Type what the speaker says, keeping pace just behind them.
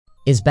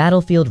Is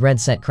Battlefield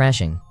REDSEC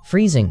crashing,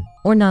 freezing,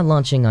 or not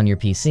launching on your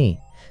PC?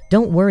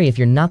 Don't worry if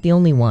you're not the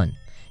only one.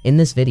 In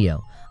this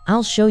video,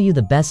 I'll show you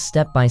the best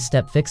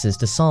step-by-step fixes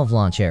to solve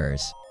launch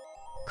errors,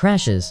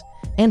 crashes,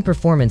 and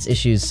performance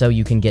issues so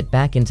you can get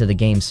back into the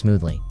game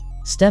smoothly.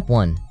 Step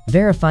 1.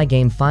 Verify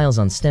game files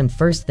on Steam.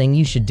 First thing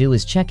you should do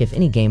is check if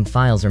any game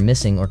files are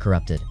missing or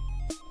corrupted.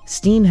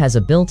 Steam has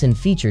a built-in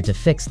feature to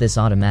fix this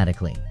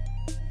automatically.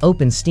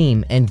 Open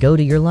Steam and go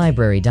to your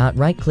library.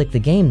 Right-click the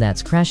game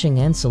that's crashing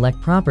and select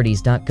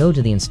Properties. Go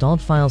to the Installed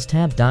Files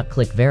tab.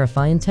 Click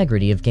Verify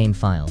Integrity of Game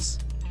Files.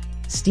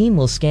 Steam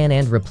will scan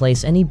and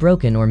replace any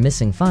broken or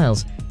missing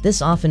files.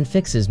 This often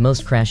fixes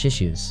most crash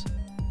issues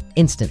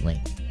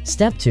instantly.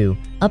 Step 2.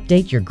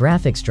 Update your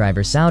graphics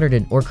driver.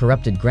 Soldered or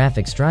corrupted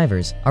graphics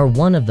drivers are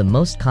one of the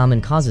most common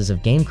causes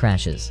of game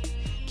crashes.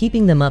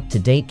 Keeping them up to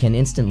date can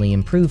instantly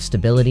improve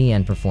stability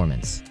and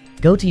performance.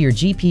 Go to your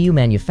GPU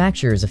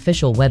manufacturer's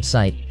official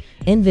website,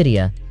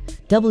 NVIDIA,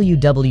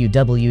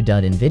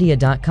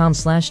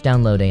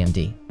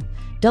 www.nvidia.com/download-AMD,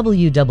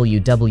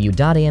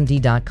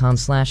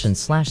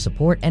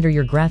 www.amd.com/and/support. Enter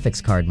your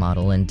graphics card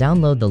model and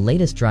download the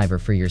latest driver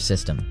for your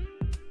system.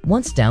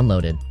 Once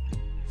downloaded,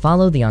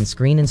 follow the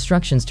on-screen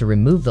instructions to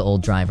remove the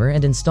old driver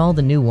and install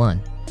the new one.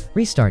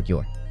 Restart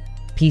your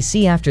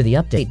PC after the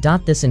update.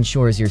 This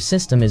ensures your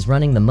system is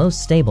running the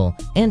most stable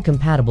and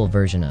compatible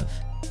version of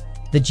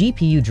the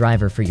GPU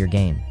driver for your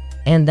game.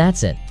 And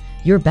that's it.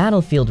 Your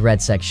Battlefield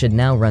REDSEC should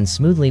now run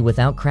smoothly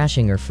without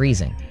crashing or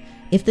freezing.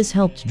 If this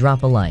helped,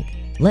 drop a like,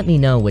 let me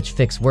know which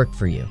fix worked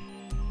for you,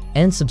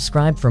 and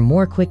subscribe for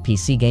more quick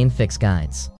PC game fix guides.